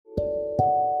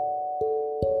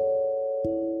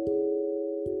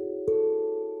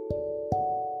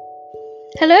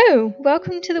Hello,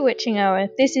 welcome to the Witching Hour.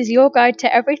 This is your guide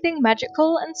to everything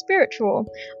magical and spiritual.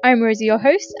 I'm Rosie, your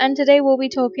host, and today we'll be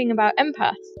talking about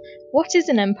empaths. What is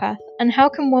an empath, and how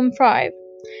can one thrive?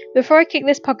 Before I kick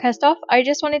this podcast off, I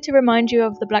just wanted to remind you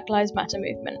of the Black Lives Matter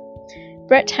movement.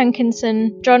 Brett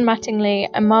Hankinson, John Mattingly,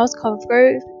 and Miles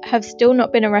Cosgrove have still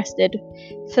not been arrested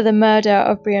for the murder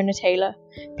of Breonna Taylor.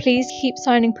 Please keep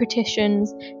signing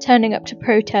petitions, turning up to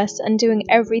protests, and doing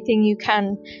everything you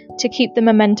can to keep the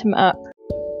momentum up.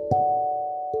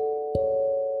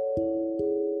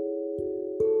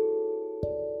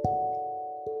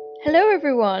 Hello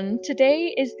everyone,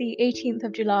 today is the 18th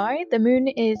of July, the moon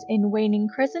is in waning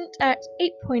crescent at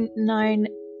 8.9%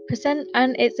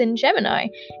 and it's in Gemini.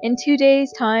 In 2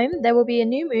 days' time there will be a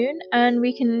new moon and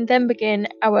we can then begin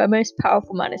our most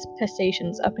powerful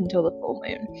manifestations up until the full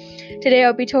moon. Today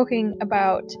I'll be talking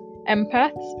about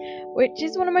empaths, which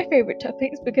is one of my favourite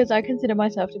topics because I consider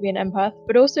myself to be an empath,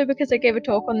 but also because I gave a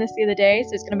talk on this the other day, so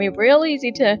it's going to be real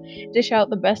easy to dish out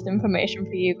the best information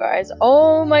for you guys.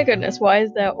 Oh my goodness, why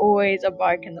is there always a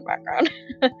bike in the background?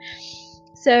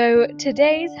 So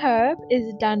today's herb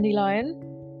is dandelion.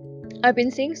 I've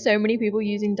been seeing so many people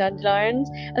using dandelions,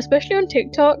 especially on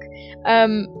TikTok,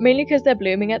 mainly because they're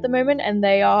blooming at the moment and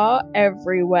they are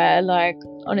everywhere. Like,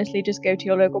 honestly, just go to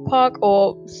your local park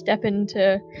or step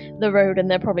into the road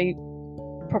and they're probably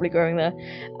growing there.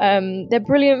 They're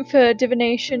brilliant for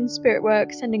divination, spirit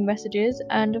work, sending messages,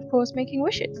 and of course making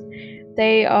wishes.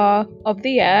 They are of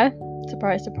the air,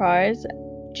 surprise, surprise,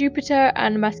 Jupiter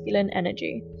and masculine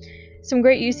energy. Some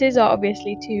great uses are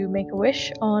obviously to make a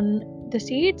wish on the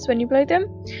seeds when you blow them,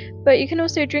 but you can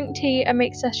also drink tea and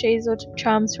make sachets or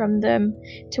charms from them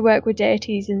to work with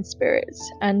deities and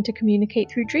spirits and to communicate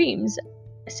through dreams.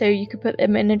 So you could put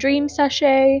them in a dream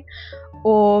sachet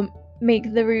or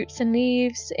make the roots and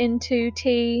leaves into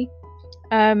tea,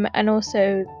 and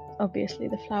also obviously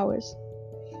the flowers.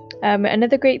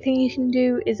 Another great thing you can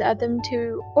do is add them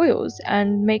to oils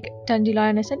and make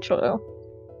dandelion essential oil.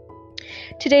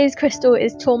 Today's crystal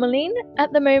is tourmaline.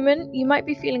 At the moment, you might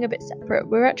be feeling a bit separate.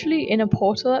 We're actually in a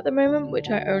portal at the moment, which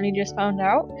I only just found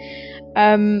out.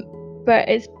 But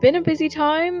it's been a busy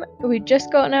time. We've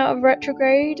just gotten out of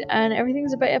retrograde and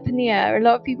everything's a bit up in the air. A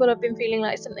lot of people have been feeling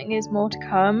like something is more to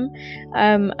come.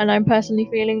 And I'm personally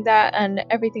feeling that, and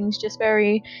everything's just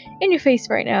very in your face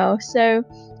right now. So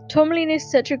tourmaline is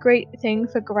such a great thing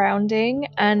for grounding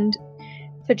and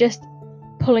for just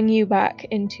pulling you back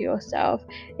into yourself.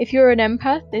 If you're an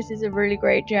empath, this is a really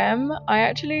great gem. I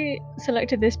actually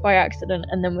selected this by accident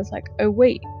and then was like, oh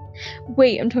wait,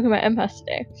 I'm talking about empaths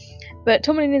today. But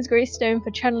tourmaline is a great stone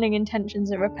for channeling intentions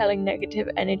and repelling negative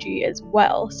energy as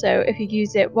well. So if you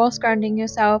use it whilst grounding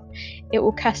yourself, it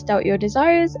will cast out your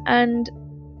desires and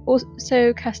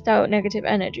also cast out negative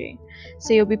energy.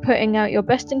 So you'll be putting out your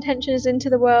best intentions into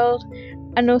the world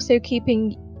and also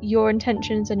keeping your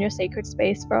intentions and your sacred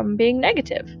space from being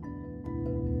negative.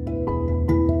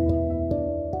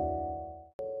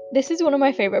 This is one of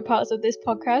my favourite parts of this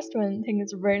podcast when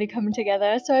things really come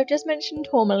together. So I've just mentioned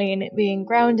tourmaline, it being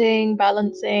grounding,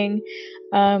 balancing,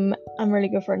 and really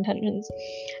good for intentions.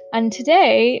 And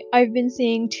today I've been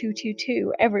seeing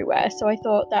 222 everywhere, so I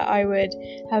thought that I would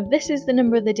have this as the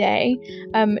number of the day.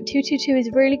 222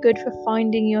 is really good for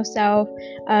finding yourself.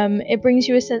 It brings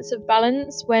you a sense of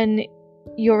balance when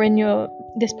you're in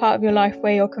this part of your life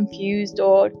where you're confused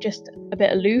or just a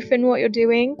bit aloof in what you're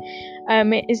doing.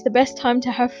 It is the best time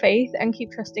to have faith and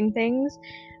keep trusting things.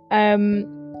 And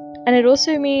it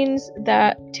also means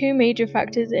that two major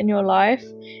factors in your life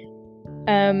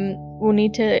will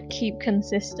need to keep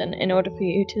consistent in order for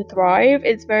you to thrive.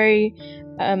 It's a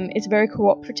very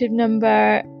cooperative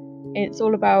number. It's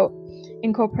all about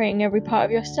incorporating every part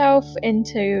of yourself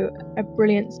into a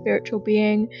brilliant spiritual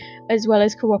being, as well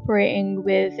as cooperating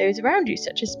with those around you,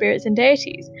 such as spirits and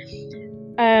deities.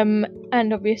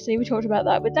 And obviously we talked about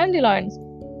that with dandelions.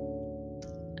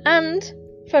 And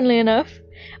funnily enough,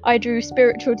 I drew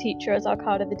Spiritual Teacher as our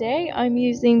card of the day. I'm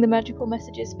using the Magical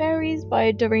Messages Fairies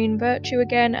by Doreen Virtue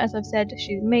again. As I've said,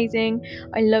 she's amazing.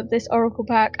 I love this oracle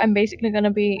pack. I'm basically going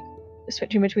to be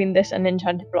switching between this and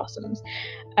Enchanted Blossoms.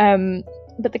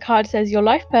 But the card says your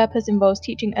life purpose involves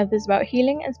teaching others about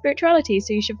healing and spirituality,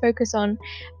 so you should focus on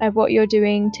what you're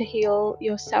doing to heal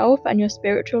yourself and your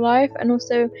spiritual life, and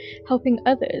also helping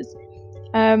others.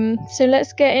 So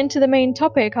let's get into the main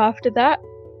topic after that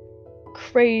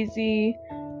crazy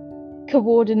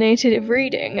coordinated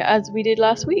reading as we did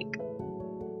last week.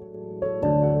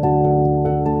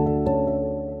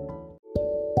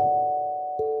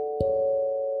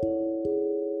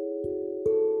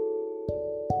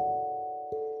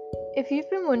 If you've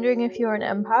been wondering if you're an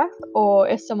empath or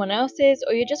if someone else is,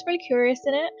 or you're just really curious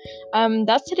in it,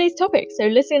 that's today's topic. So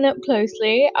listen up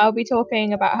closely. I'll be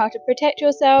talking about how to protect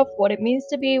yourself, what it means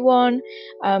to be one,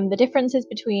 the differences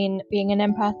between being an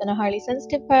empath and a highly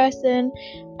sensitive person,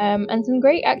 and some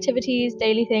great activities,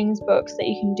 daily things, books that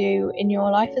you can do in your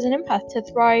life as an empath to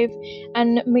thrive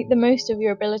and make the most of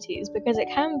your abilities, because it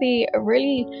can be a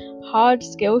really hard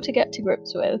skill to get to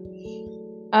grips with.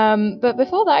 But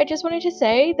before that, I just wanted to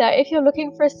say that if you're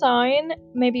looking for a sign,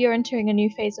 maybe you're entering a new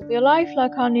phase of your life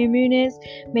like our new moon is,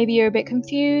 maybe you're a bit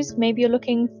confused, maybe you're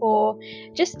looking for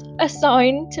just a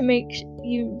sign to make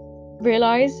you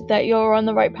realize that you're on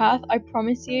the right path, I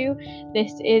promise you,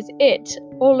 this is it.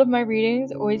 All of my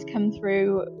readings always come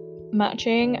through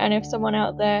matching, and if someone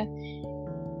out there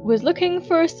was looking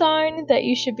for a sign that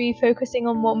you should be focusing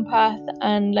on one path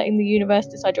and letting the universe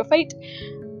decide your fate,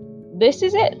 this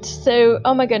is it. So,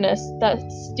 oh my goodness, that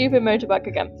stupid motorbike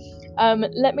again.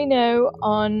 Let me know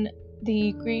on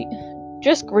the Green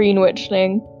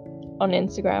Witchling on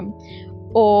Instagram,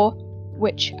 or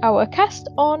Witch Hour Cast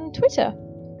on Twitter.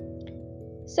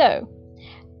 So,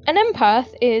 an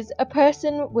empath is a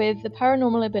person with the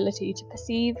paranormal ability to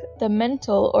perceive the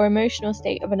mental or emotional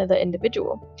state of another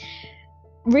individual.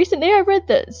 Recently, I read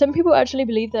that some people actually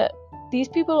believe that these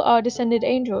people are descended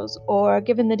angels or are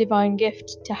given the divine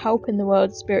gift to help in the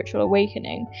world's spiritual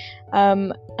awakening.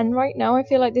 And right now I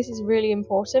feel like this is really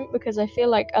important, because I feel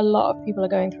like a lot of people are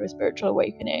going through a spiritual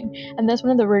awakening, and that's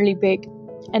one of the really big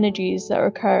energies that are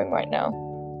occurring right now.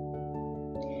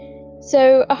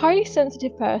 So a highly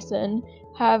sensitive person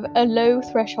have a low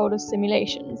threshold of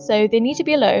stimulation, so they need to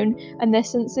be alone and their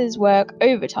senses work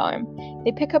overtime.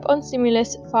 They pick up on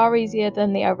stimulus far easier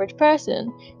than the average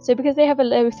person, so because they have a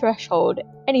low threshold,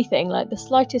 anything like the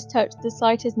slightest touch, the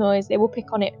slightest noise, they will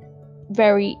pick on it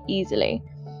very easily.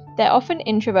 They're often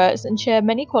introverts and share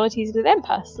many qualities with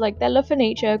empaths, like their love for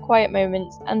nature, quiet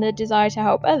moments, and the desire to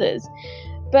help others.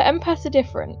 But empaths are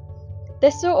different. They're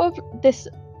sort of this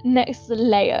next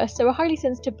layer. So a highly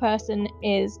sensitive person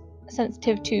is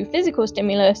sensitive to physical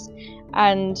stimulus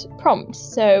and prompts.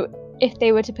 So if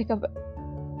they were to pick up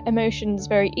emotions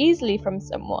very easily from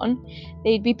someone,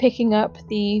 they'd be picking up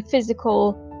the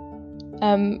physical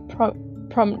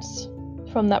prompts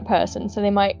from that person. So they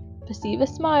might perceive a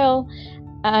smile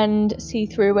and see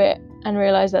through it and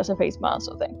realize that's a fake smile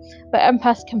sort of thing. But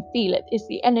empaths can feel it. It's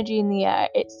the energy in the air.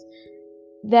 It's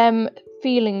them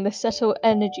feeling the subtle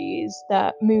energies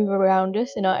that move around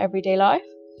us in our everyday life.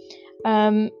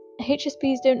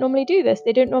 HSPs don't normally do this.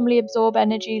 They don't normally absorb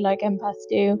energy like empaths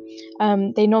do.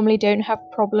 They normally don't have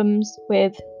problems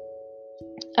with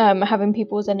having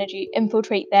people's energy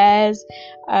infiltrate theirs,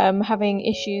 having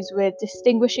issues with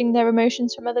distinguishing their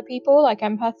emotions from other people like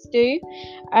empaths do,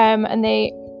 and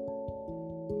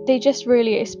they just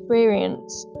really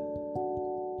experience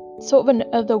sort of an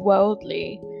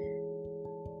otherworldly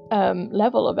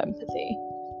level of empathy.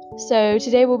 So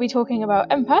today we'll be talking about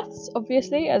empaths,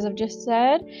 obviously, as I've just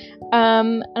said,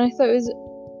 and I thought it was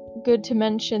good to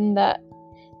mention that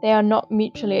they are not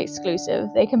mutually exclusive.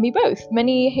 They can be both.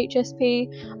 Many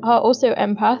HSP are also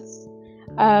empaths.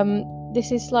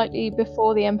 This is slightly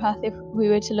before the empath if we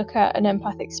were to look at an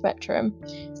empathic spectrum.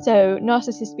 So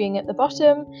narcissists being at the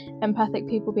bottom, empathic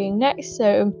people being next,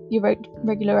 so your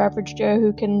regular average Joe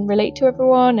who can relate to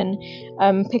everyone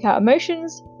and pick out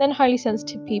emotions, then highly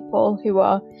sensitive people who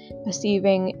are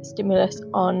perceiving stimulus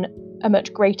on a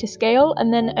much greater scale,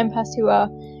 and then empaths who are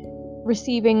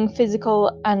receiving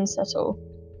physical and subtle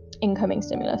incoming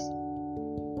stimulus.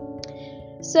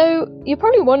 So you're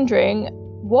probably wondering,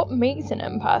 what makes an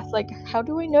empath? Like, how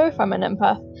do I know if I'm an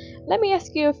empath? Let me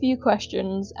ask you a few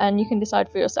questions and you can decide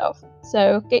for yourself.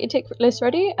 So get your tick list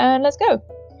ready and let's go.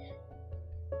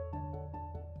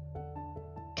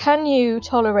 Can you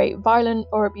tolerate violent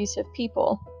or abusive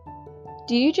people?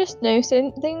 Do you just know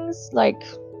certain things? Like,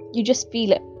 you just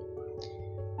feel it?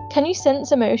 Can you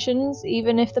sense emotions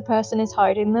even if the person is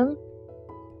hiding them?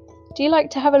 Do you like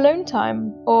to have alone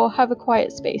time or have a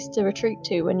quiet space to retreat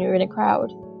to when you're in a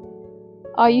crowd?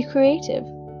 Are you creative?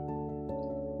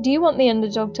 Do you want the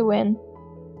underdog to win?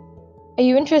 Are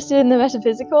you interested in the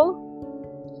metaphysical?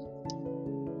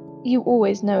 You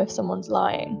always know if someone's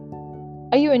lying.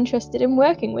 Are you interested in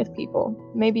working with people?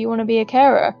 Maybe you want to be a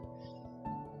carer.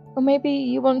 Or maybe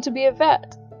you want to be a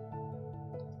vet.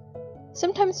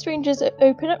 Sometimes strangers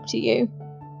open up to you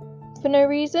for no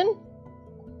reason.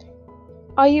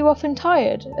 Are you often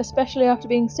tired, especially after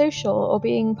being social or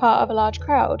being part of a large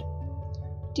crowd?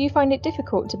 Do you find it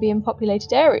difficult to be in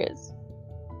populated areas?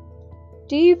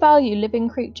 Do you value living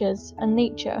creatures and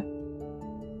nature?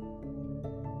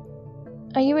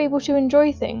 Are you able to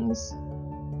enjoy things?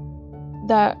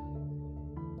 that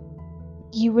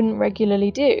you wouldn't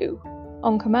regularly do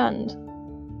on command?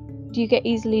 Do you get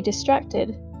easily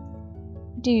distracted?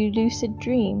 Do you lucid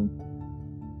dream?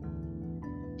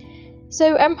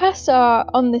 So empaths are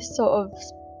on this sort of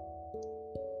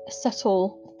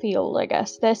subtle field, I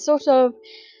guess. They're sort of,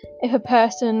 if a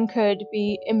person could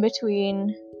be in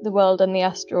between the world and the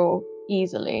astral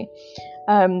easily.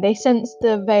 They sense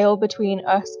the veil between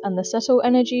us and the subtle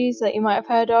energies that you might have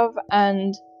heard of,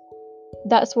 and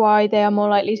that's why they are more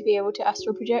likely to be able to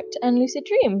astral project and lucid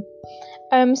dream.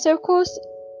 So of course,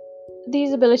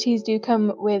 these abilities do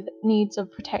come with needs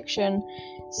of protection.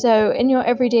 So in your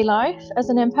everyday life, as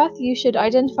an empath, you should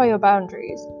identify your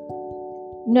boundaries.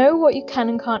 Know what you can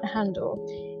and can't handle.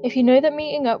 If you know that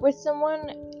meeting up with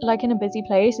someone, like in a busy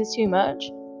place, is too much,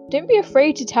 don't be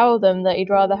afraid to tell them that you'd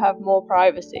rather have more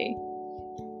privacy.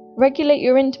 Regulate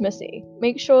your intimacy.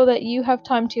 Make sure that you have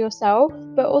time to yourself,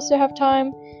 but also have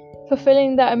time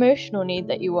fulfilling that emotional need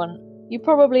that you want. You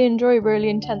probably enjoy really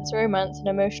intense romance and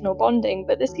emotional bonding,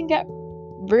 but this can get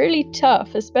really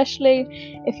tough, especially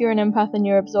if you're an empath and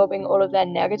you're absorbing all of their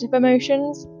negative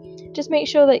emotions. Just make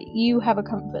sure that you have a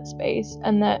comfort space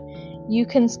and that you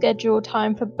can schedule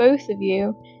time for both of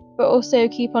you, but also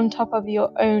keep on top of your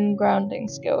own grounding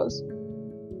skills.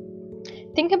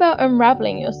 Think about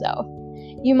unraveling yourself.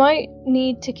 You might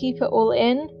need to keep it all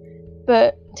in,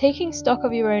 but taking stock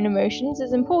of your own emotions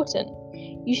is important.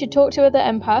 You should talk to other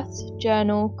empaths,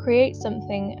 journal, create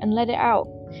something, and let it out.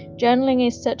 Journaling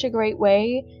is such a great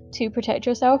way to protect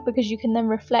yourself because you can then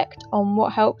reflect on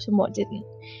what helped and what didn't.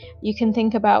 You can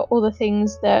think about all the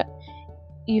things that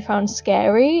you found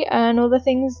scary and all the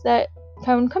things that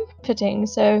found comforting.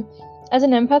 So as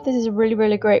an empath, this is a really,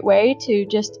 really great way to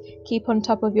just keep on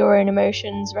top of your own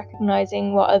emotions,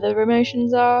 recognizing what other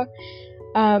emotions are,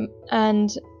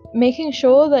 and making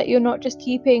sure that you're not just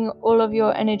keeping all of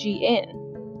your energy in.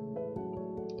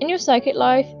 In your psychic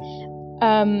life,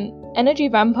 energy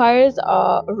vampires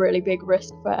are a really big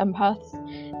risk for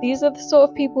empaths. These are the sort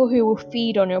of people who will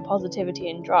feed on your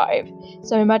positivity and drive.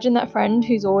 So imagine that friend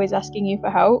who's always asking you for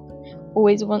help,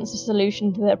 always wants a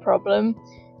solution to their problem.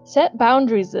 Set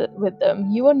boundaries with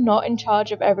them. You are not in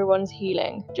charge of everyone's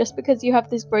healing. Just because you have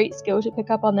this great skill to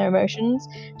pick up on their emotions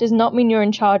does not mean you're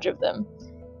in charge of them.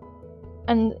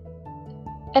 And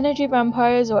energy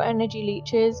vampires or energy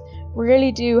leeches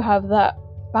really do have that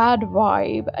bad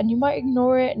vibe, and you might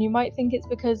ignore it and you might think it's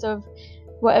because of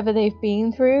whatever they've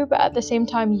been through, but at the same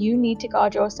time you need to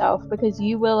guard yourself because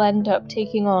you will end up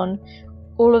taking on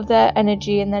all of their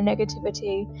energy and their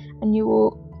negativity, and you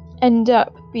will end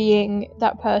up being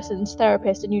that person's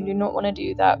therapist, and you do not want to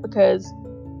do that because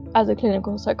as a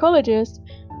clinical psychologist,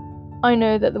 I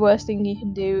know that the worst thing you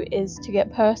can do is to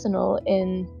get personal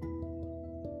in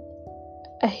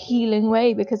a healing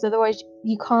way, because otherwise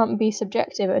you can't be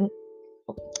subjective and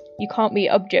you can't be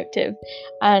objective,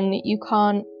 and you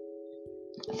can't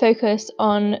focus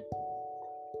on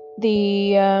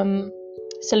the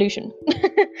solution.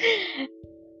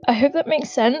 I hope that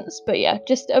makes sense, but yeah,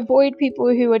 just avoid people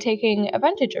who are taking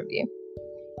advantage of you,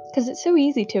 because it's so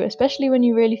easy to, especially when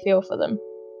you really feel for them.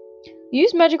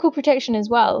 Use magical protection as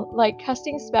well, like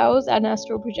casting spells and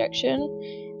astral projection.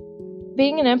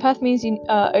 Being an empath means you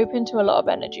are open to a lot of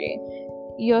energy.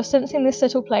 You're sensing this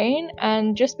subtle plane,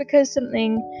 and just because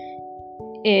something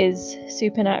is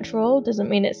supernatural doesn't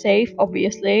mean it's safe,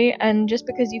 obviously, and just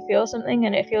because you feel something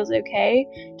and it feels okay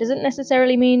doesn't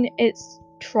necessarily mean it's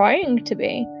trying to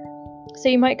be. So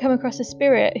you might come across a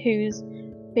spirit who's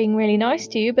being really nice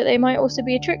to you, but they might also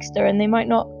be a trickster, and they might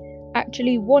not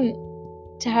actually want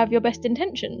to have your best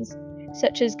intentions,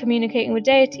 such as communicating with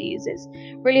deities. It's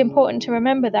really important to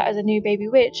remember that as a new baby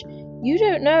witch, you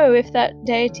don't know if that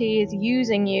deity is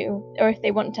using you or if they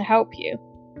want to help you.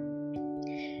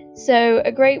 So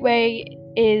a great way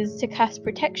is to cast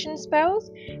protection spells,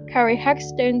 carry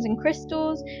hagstones and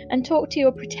crystals, and talk to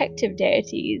your protective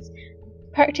deities.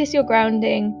 Practice your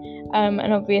grounding,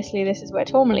 and obviously this is where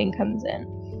tourmaline comes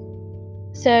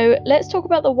in. So let's talk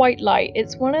about the white light.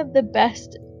 It's one of the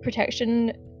best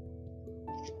protection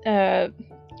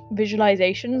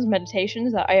visualizations,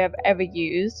 meditations that I have ever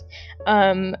used.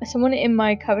 Someone in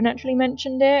my coven actually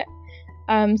mentioned it.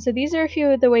 So these are a few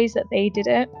of the ways that they did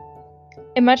it.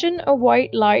 Imagine a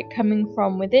white light coming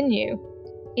from within you.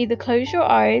 Either close your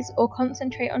eyes or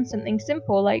concentrate on something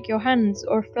simple like your hands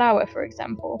or a flower, for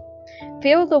example.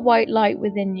 Feel the white light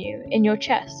within you, in your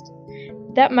chest.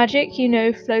 That magic you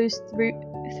know flows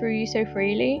through you so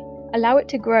freely. Allow it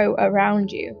to grow around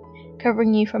you,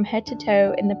 covering you from head to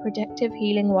toe in the protective,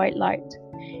 healing white light.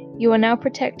 You are now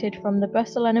protected from the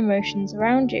bustle and emotions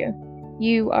around you.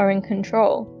 You are in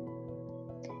control.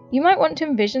 You might want to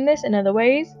envision this in other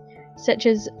ways, such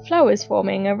as flowers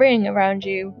forming a ring around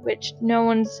you, which no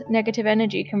one's negative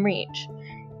energy can reach.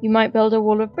 You might build a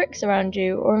wall of bricks around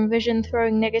you, or envision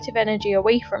throwing negative energy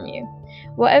away from you.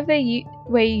 Whatever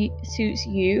way suits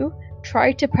you,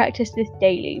 try to practice this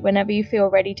daily whenever you feel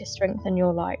ready to strengthen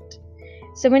your light.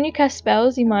 So when you cast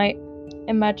spells, you might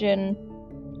imagine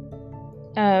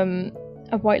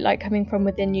a white light coming from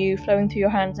within you, flowing through your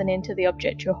hands and into the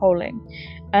object you're holding.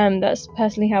 That's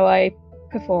personally how I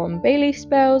perform bay leaf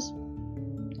spells.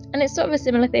 And it's sort of a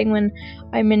similar thing when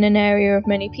I'm in an area of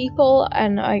many people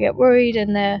and I get worried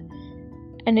and their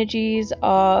energies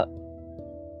are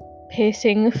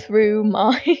piercing through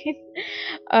mine.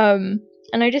 And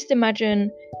I just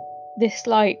imagine this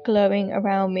light glowing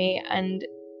around me and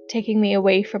taking me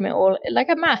away from it all, like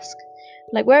a mask,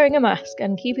 like wearing a mask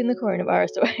and keeping the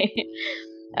coronavirus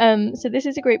away. So this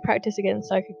is a great practice against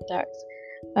psychic attacks.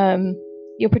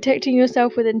 You're protecting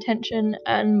yourself with intention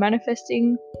and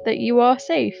manifesting that you are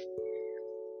safe.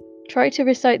 Try to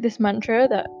recite this mantra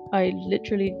that I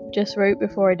literally just wrote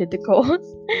before I did the course.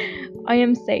 I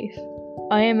am safe.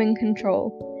 I am in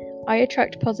control. I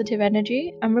attract positive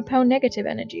energy and repel negative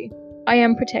energy. I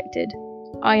am protected.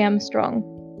 I am strong.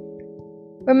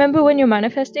 Remember when you're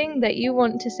manifesting that you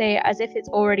want to say it as if it's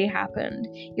already happened.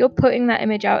 You're putting that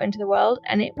image out into the world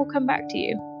and it will come back to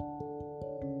you.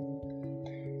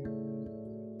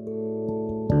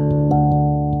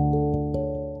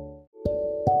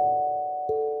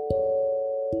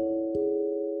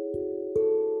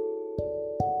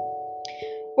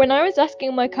 When I was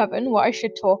asking my coven what I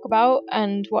should talk about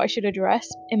and what I should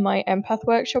address in my empath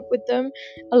workshop with them,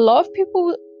 a lot of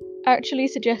people actually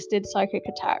suggested psychic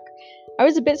attack. I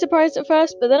was a bit surprised at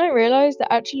first, but then I realized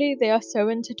that actually they are so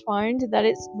intertwined that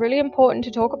it's really important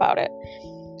to talk about it.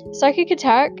 Psychic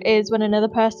attack is when another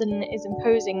person is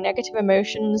imposing negative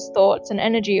emotions, thoughts, and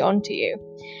energy onto you.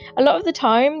 A lot of the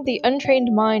time, the untrained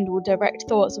mind will direct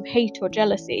thoughts of hate or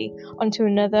jealousy onto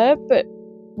another, but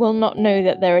will not know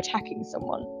that they're attacking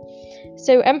someone.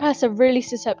 So empaths are really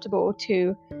susceptible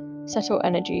to subtle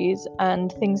energies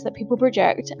and things that people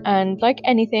project, and like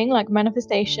anything, like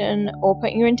manifestation or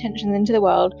putting your intentions into the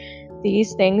world,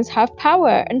 these things have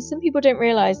power, and some people don't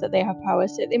realize that they have power,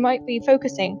 so they might be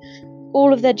focusing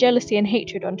all of their jealousy and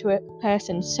hatred onto a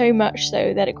person, so much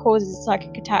so that it causes a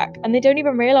psychic attack, and they don't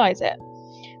even realize it.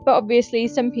 But obviously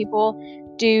some people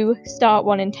do start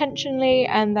one intentionally,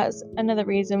 and that's another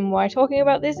reason why talking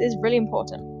about this is really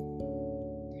important.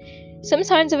 Some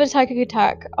signs of a psychic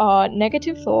attack are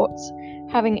negative thoughts,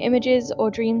 having images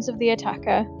or dreams of the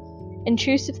attacker,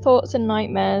 intrusive thoughts and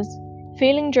nightmares,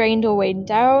 feeling drained or weighed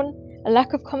down, a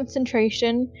lack of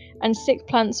concentration, and sick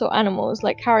plants or animals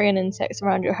like carrion insects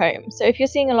around your home. So if you're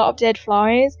seeing a lot of dead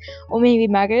flies or maybe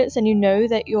maggots and you know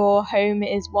that your home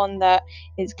is one that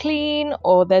is clean,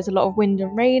 or there's a lot of wind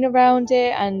and rain around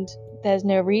it and there's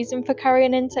no reason for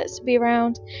carrion insects to be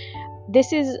around,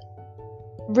 this is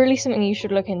really something you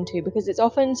should look into, because it's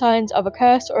often signs of a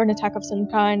curse or an attack of some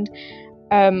kind,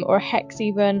 or a hex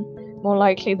even, more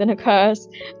likely than a curse.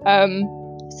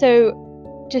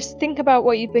 So just think about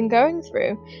what you've been going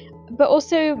through, but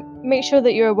also make sure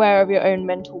that you're aware of your own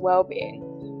mental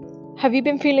well-being. Have you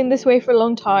been feeling this way for a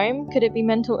long time? Could it be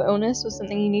mental illness or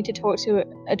something you need to talk to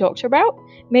a doctor about?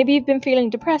 Maybe you've been feeling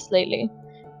depressed lately,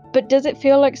 but does it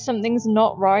feel like something's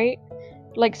not right?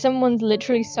 Like someone's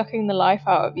literally sucking the life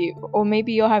out of you, or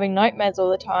maybe you're having nightmares all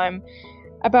the time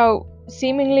about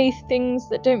seemingly things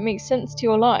that don't make sense to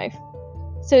your life.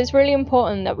 So it's really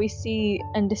important that we see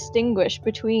and distinguish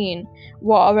between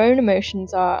what our own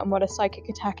emotions are and what a psychic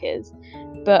attack is.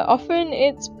 But often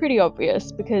it's pretty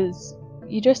obvious because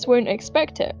you just won't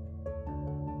expect it.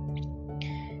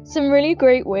 Some really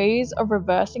great ways of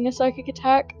reversing a psychic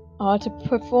attack are to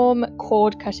perform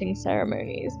cord cutting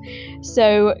ceremonies.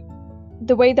 So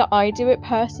the way that I do it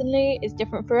personally is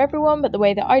different for everyone, but the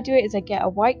way that I do it is I get a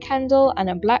white candle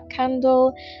and a black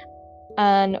candle,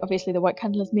 and obviously the white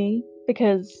candle is me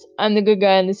because I'm the good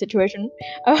guy in this situation,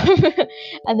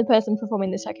 and the person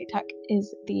performing the psychic attack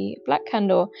is the black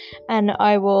candle, and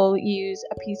I will use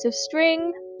a piece of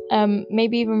string,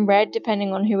 maybe even red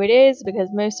depending on who it is, because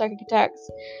most psychic attacks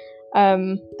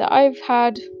that I've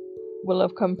had will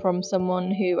have come from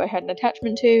someone who I had an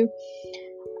attachment to,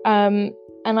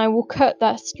 and I will cut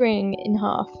that string in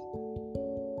half,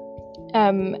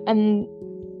 and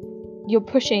you're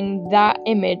pushing that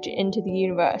image into the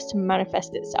universe to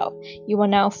manifest itself. You are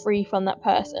now free from that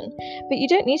person, but you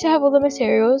don't need to have all the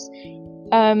materials.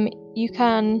 You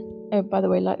can, oh, by the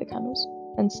way, light the candles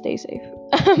and stay safe.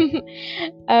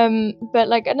 But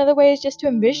like another way is just to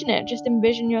envision it. Just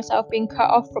envision yourself being cut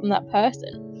off from that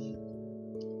person.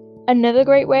 Another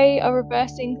great way of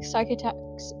reversing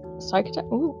attacks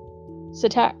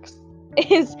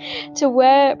is to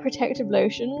wear protective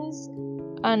lotions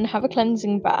and have a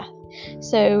cleansing bath.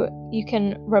 So you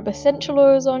can rub essential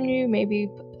oils on you, maybe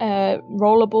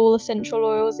rollable essential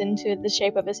oils into the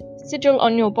shape of a sigil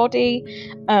on your body,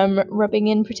 rubbing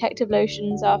in protective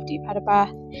lotions after you've had a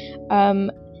bath.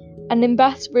 And in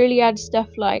baths really add stuff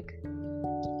like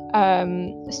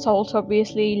salt,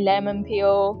 obviously, lemon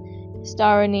peel,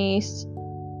 star anise,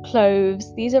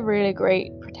 cloves. These are really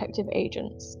great protective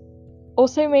agents.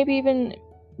 Also, maybe even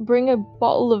bring a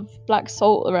bottle of black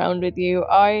salt around with you.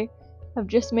 I have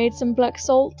just made some black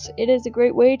salt. It is a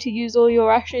great way to use all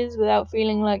your ashes without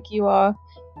feeling like you are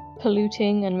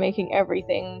polluting and making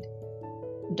everything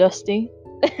dusty.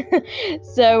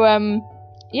 So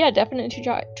yeah, definitely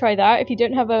try that. If you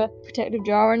don't have a protective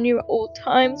jar on you at all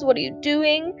times, what are you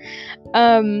doing?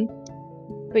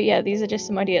 But yeah, these are just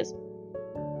some ideas.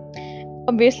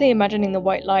 Obviously, imagining the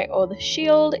white light or the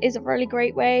shield is a really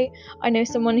great way. I know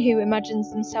someone who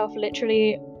imagines themselves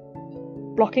literally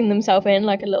blocking themselves in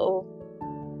like a little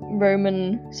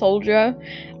Roman soldier,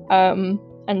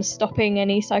 and stopping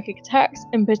any psychic attacks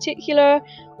in particular.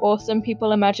 Or some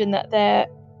people imagine that they're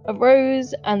a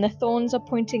rose and the thorns are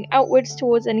pointing outwards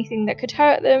towards anything that could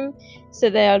hurt them, so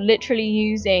they are literally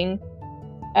using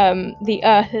the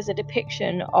earth as a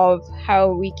depiction of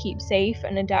how we keep safe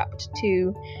and adapt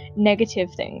to negative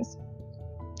things.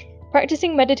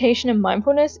 Practicing meditation and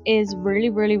mindfulness is really,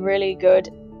 really, really good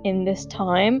in this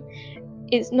time.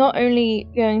 It's not only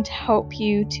going to help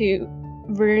you to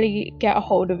really get a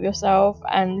hold of yourself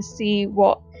and see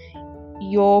what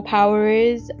your power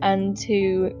is and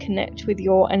to connect with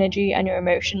your energy and your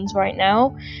emotions right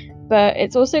now, but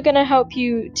it's also going to help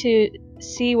you to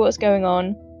see what's going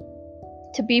on,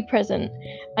 to be present,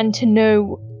 and to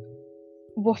know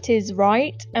what is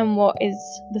right and what is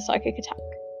the psychic attack.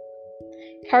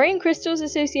 Carrying crystals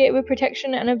associated with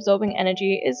protection and absorbing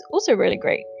energy is also really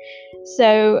great.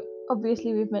 So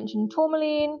obviously we've mentioned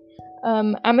tourmaline.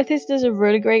 Amethyst is a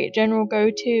really great general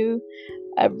go-to.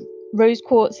 Rose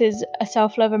quartz is a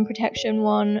self-love and protection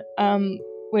one,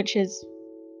 which is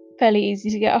fairly easy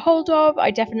to get a hold of.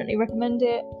 I definitely recommend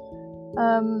it.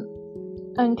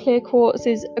 And clear quartz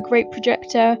is a great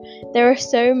projector. There are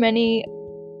so many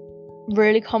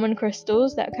really common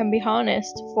crystals that can be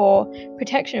harnessed for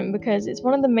protection, because it's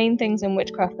one of the main things in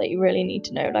witchcraft that you really need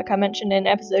to know. Like I mentioned in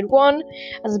episode 1,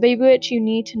 as a baby witch, you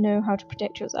need to know how to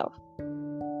protect yourself.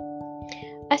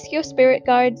 Ask your spirit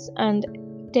guides and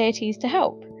deities to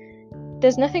help.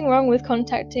 There's nothing wrong with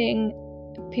contacting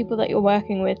people that you're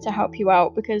working with to help you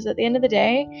out, because at the end of the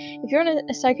day, if you're on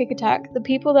a psychic attack, the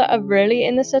people that are really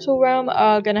in the subtle realm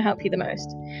are going to help you the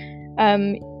most.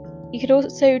 You could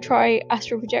also try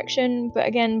astral projection, but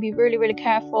again, be really, really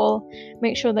careful.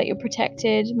 Make sure that you're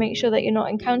protected. Make sure that you're not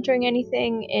encountering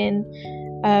anything in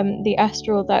the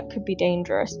astral that could be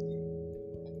dangerous.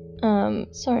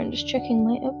 Sorry, I'm just checking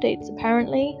my updates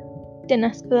apparently. Didn't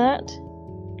ask for that.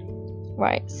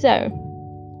 Right, so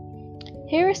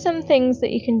here are some things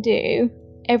that you can do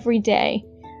every day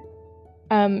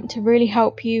to really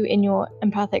help you in your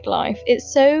empathic life.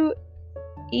 It's so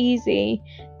easy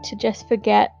to just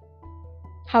forget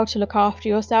how to look after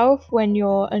yourself when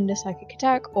you're under psychic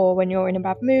attack, or when you're in a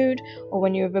bad mood, or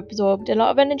when you've absorbed a lot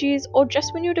of energies, or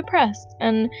just when you're depressed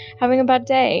and having a bad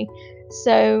day.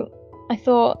 So I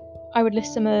thought I would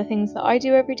list some of the things that I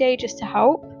do every day just to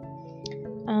help.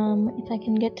 If I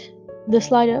can get the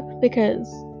slide up, because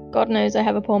God knows I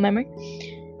have a poor memory.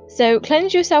 So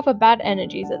cleanse yourself of bad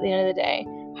energies at the end of the day.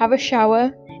 Have a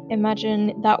shower.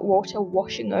 Imagine that water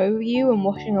washing over you and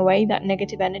washing away that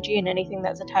negative energy and anything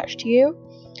that's attached to you.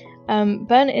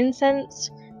 Burn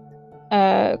incense.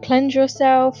 Cleanse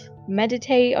yourself.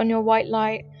 Meditate on your white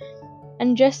light.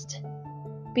 And just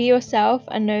be yourself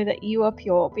and know that you are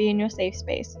pure. Be in your safe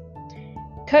space.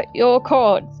 Cut your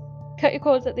cords. Cut your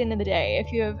cords at the end of the day.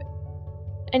 If you have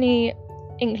any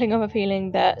inkling of a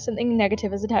feeling that something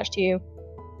negative is attached to you,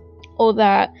 or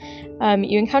that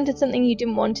you encountered something you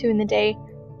didn't want to in the day,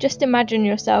 just imagine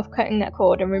yourself cutting that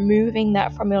cord and removing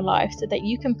that from your life, so that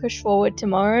you can push forward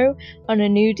tomorrow on a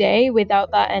new day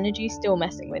without that energy still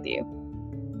messing with you.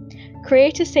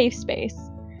 Create a safe space.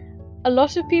 A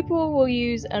lot of people will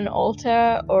use an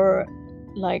altar or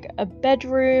like a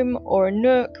bedroom or a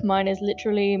nook. Mine is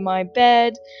literally my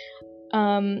bed.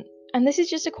 And this is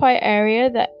just a quiet area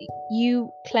that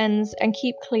you cleanse and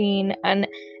keep clean, and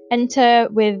enter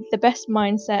with the best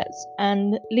mindsets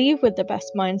and leave with the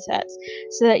best mindsets,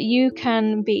 so that you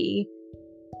can be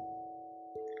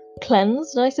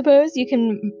cleansed, I suppose. You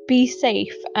can be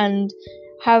safe and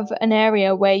have an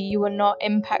area where you are not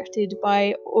impacted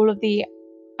by all of the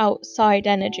outside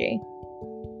energy.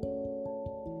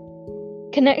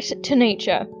 Connect to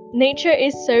nature. Nature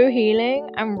is so healing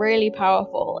and really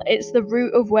powerful. It's the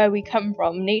root of where we come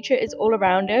from. Nature is all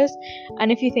around us,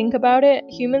 and if you think about it,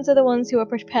 humans are the ones who are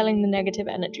propelling the negative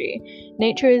energy.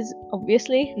 Nature is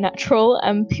obviously natural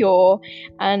and pure,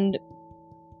 and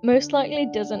most likely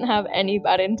doesn't have any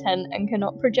bad intent and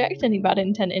cannot project any bad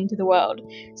intent into the world.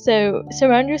 So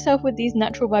surround yourself with these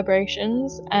natural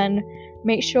vibrations and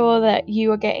make sure that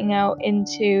you are getting out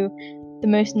into the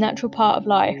most natural part of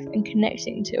life and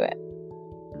connecting to it.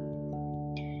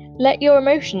 Let your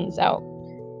emotions out.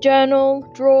 Journal,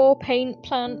 draw, paint,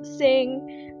 plant,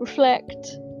 sing,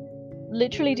 reflect,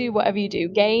 literally do whatever you do.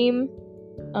 Game,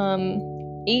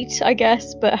 eat, I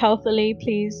guess, but healthily,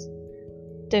 please.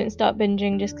 Don't start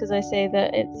binging just because I say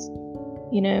that it's,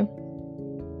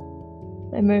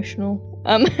 emotional.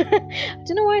 I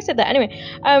don't know why I said that. Anyway,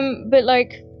 but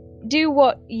like, do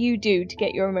what you do to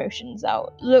get your emotions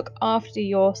out. Look after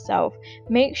yourself.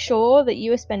 Make sure that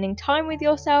you are spending time with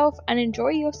yourself and enjoy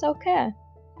your self-care.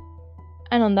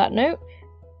 And on that note,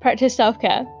 practice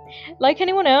self-care. Like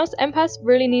anyone else, empaths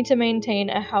really need to maintain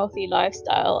a healthy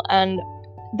lifestyle, and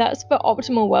that's for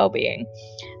optimal well-being.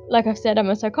 Like I've said, I'm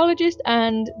a psychologist,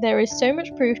 and there is so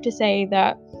much proof to say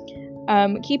that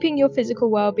keeping your physical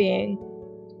well-being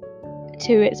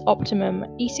to its optimum,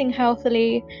 eating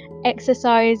healthily,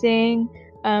 exercising,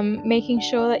 making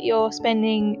sure that you're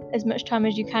spending as much time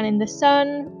as you can in the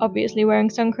sun, obviously wearing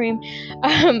sun cream,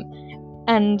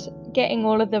 and getting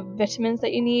all of the vitamins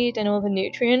that you need and all the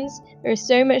nutrients. There is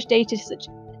so much data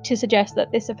to suggest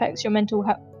that this affects your mental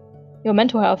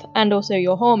health and also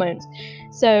your hormones.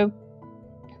 So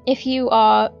if you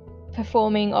are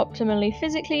performing optimally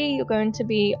physically, you're going to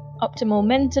be optimal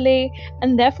mentally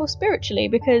and therefore spiritually,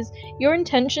 because your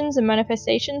intentions and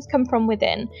manifestations come from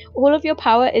within. All of your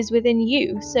power is within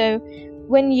you. So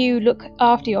when you look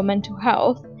after your mental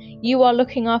health, you are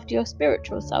looking after your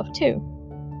spiritual self too.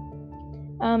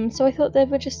 So I thought there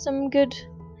were just some good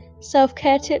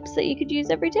self-care tips that you could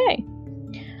use every day.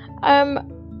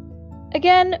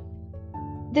 Again,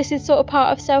 this is sort of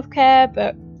part of self-care,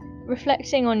 but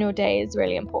reflecting on your day is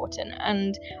really important.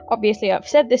 And obviously I've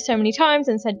said this so many times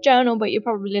and said journal, but you're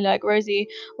probably like, Rosie,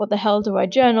 what the hell do I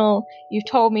journal? You've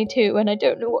told me to and I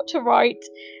don't know what to write.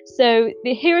 So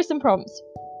here are some prompts.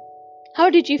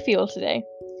 How did you feel today?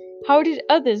 How did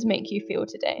others make you feel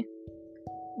today?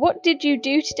 What did you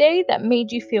do today that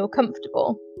made you feel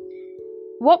comfortable?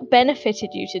 What benefited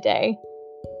you today?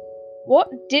 What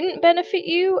didn't benefit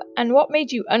you and what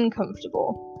made you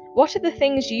uncomfortable? What are the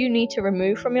things you need to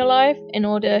remove from your life in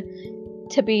order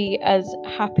to be as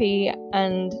happy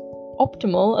and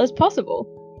optimal as possible?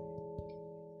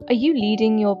 Are you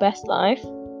leading your best life?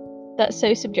 That's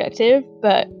so subjective,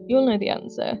 but you'll know the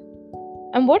answer.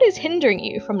 And what is hindering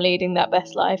you from leading that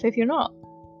best life if you're not?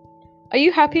 Are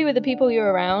you happy with the people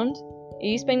you're around? Are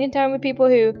you spending time with people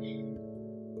who,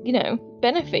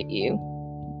 benefit you?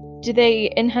 Do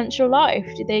they enhance your life?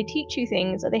 Do they teach you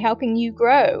things? Are they helping you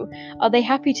grow? Are they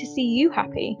happy to see you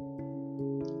happy?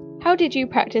 How did you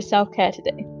practice self-care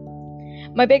today?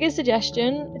 My biggest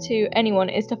suggestion to anyone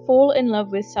is to fall in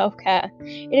love with self-care.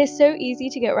 It is so easy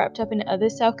to get wrapped up in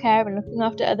others' self-care and looking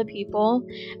after other people,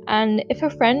 and if a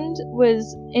friend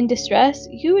was in distress,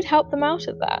 you would help them out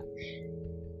of that.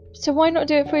 So why not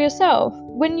do it for yourself?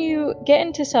 When you get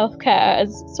into self-care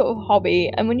as sort of a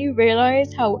hobby, and when you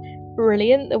realise how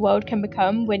brilliant the world can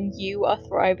become when you are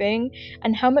thriving,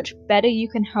 and how much better you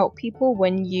can help people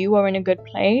when you are in a good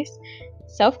place,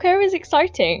 self-care is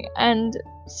exciting, and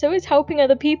so is helping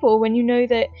other people when you know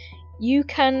that you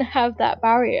can have that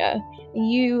barrier,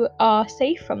 you are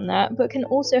safe from that, but can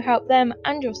also help them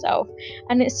and yourself.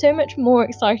 And it's so much more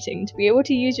exciting to be able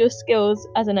to use your skills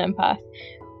as an empath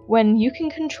when you can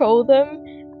control them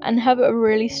and have a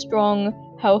really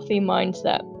strong, healthy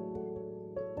mindset.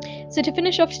 So to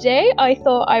finish off today, I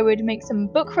thought I would make some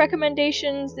book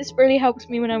recommendations. This really helped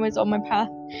me when I was on my path.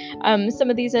 Some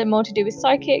of these are more to do with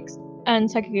psychics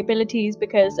and psychic abilities,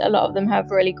 because a lot of them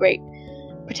have really great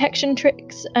protection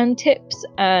tricks and tips,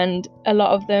 and a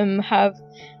lot of them have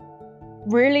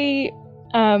really,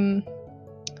 I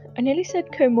nearly said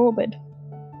comorbid,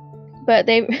 but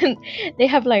they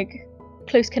have like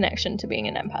close connection to being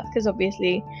an empath, because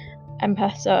obviously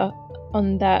empaths are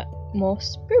on that more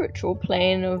spiritual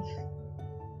plane of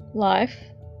life.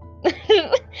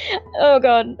 Oh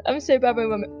god, I'm so bad with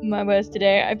my words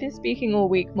today. I've been speaking all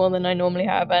week more than I normally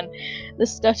have, and the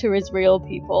stutter is real,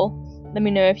 people. Let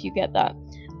me know if you get that.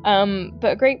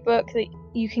 But a great book that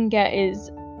you can get is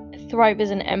Thrive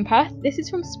as an Empath. This is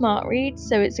from Smart Reads,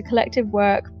 so it's a collective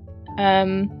work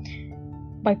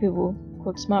by people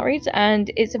called Smart Reads, and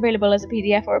it's available as a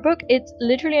PDF or a book. It's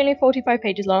literally only 45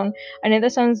 pages long. I know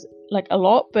that sounds like a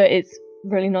lot, but it's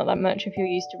really not that much if you're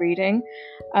used to reading.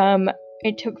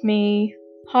 It took me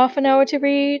half an hour to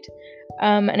read,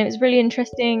 and it was really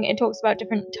interesting. It talks about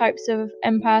different types of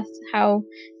empaths, how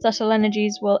subtle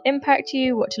energies will impact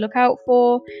you, what to look out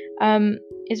for.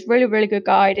 It's really, really good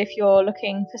guide if you're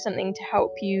looking for something to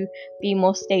help you be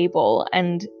more stable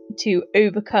and to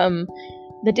overcome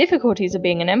the difficulties of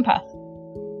being an empath.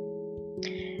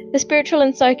 The Spiritual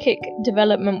and Psychic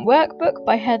Development Workbook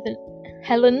by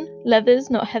Helen Leathers,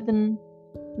 not Heather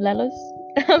Lellers.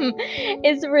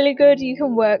 It's really good. You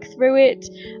can work through it.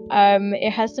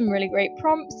 It has some really great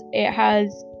prompts. It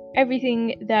has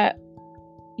everything that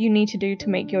you need to do to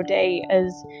make your day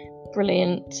as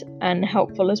brilliant and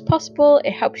helpful as possible.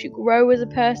 It helps you grow as a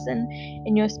person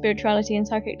in your spirituality and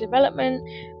psychic development.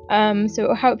 So it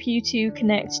will help you to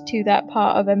connect to that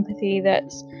part of empathy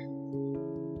that's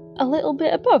a little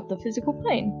bit above the physical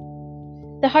plane.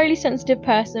 The Highly Sensitive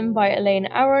Person by Elaine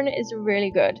Aron is really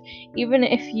good. Even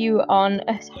if you aren't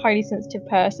a highly sensitive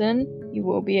person, you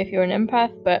will be if you're an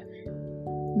empath, but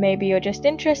maybe you're just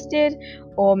interested,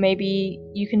 or maybe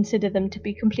you consider them to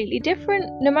be completely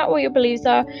different. No matter what your beliefs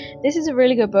are, this is a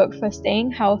really good book for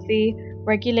staying healthy,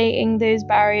 regulating those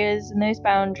barriers and those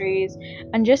boundaries,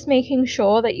 and just making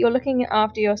sure that you're looking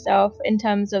after yourself in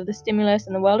terms of the stimulus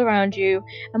and the world around you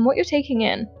and what you're taking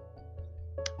in.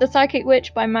 The Psychic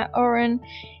Witch by Matt Oren.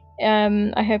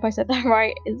 I hope I said that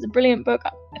right. It's a brilliant book.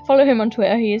 Follow him on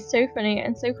Twitter. He is so funny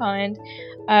and so kind.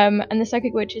 And The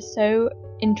Psychic Witch is so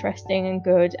interesting and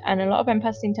good. And a lot of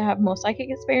empaths seem to have more psychic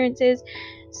experiences.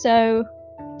 So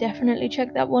definitely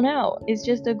check that one out. It's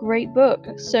just a great book.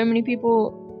 So many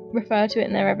people refer to it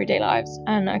in their everyday lives.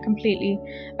 And I completely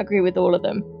agree with all of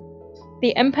them.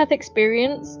 The Empath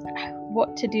Experience,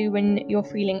 What to Do When You're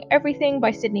Feeling Everything by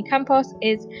Sydney Campos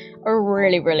is a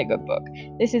really, really good book.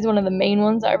 This is one of the main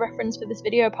ones that I referenced for this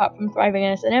video, apart from Thriving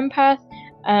as an Empath.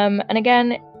 And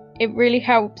again, it really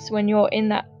helps when you're in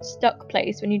that stuck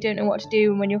place, when you don't know what to do,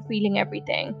 and when you're feeling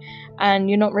everything, and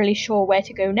you're not really sure where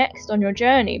to go next on your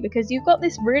journey, because you've got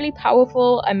this really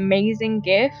powerful, amazing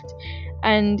gift,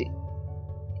 and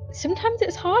sometimes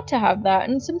it's hard to have that,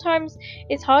 and sometimes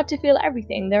it's hard to feel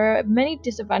everything. There are many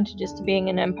disadvantages to being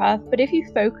an empath, but if you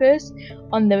focus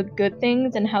on the good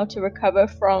things and how to recover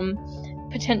from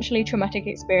potentially traumatic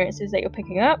experiences that you're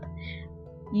picking up,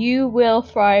 you will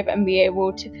thrive and be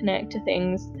able to connect to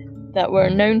things that were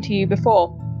unknown to you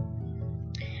before.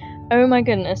 Oh my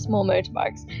goodness, more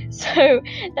motorbikes. So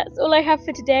that's all I have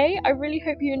for today. I really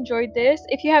hope you enjoyed this.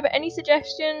 If you have any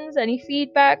suggestions, any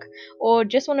feedback, or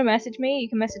just want to message me, you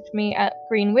can message me at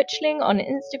Green Witchling on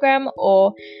Instagram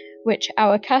or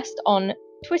WitchHourCast on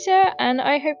Twitter, and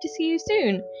I hope to see you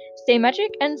soon. Stay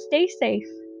magic and stay safe.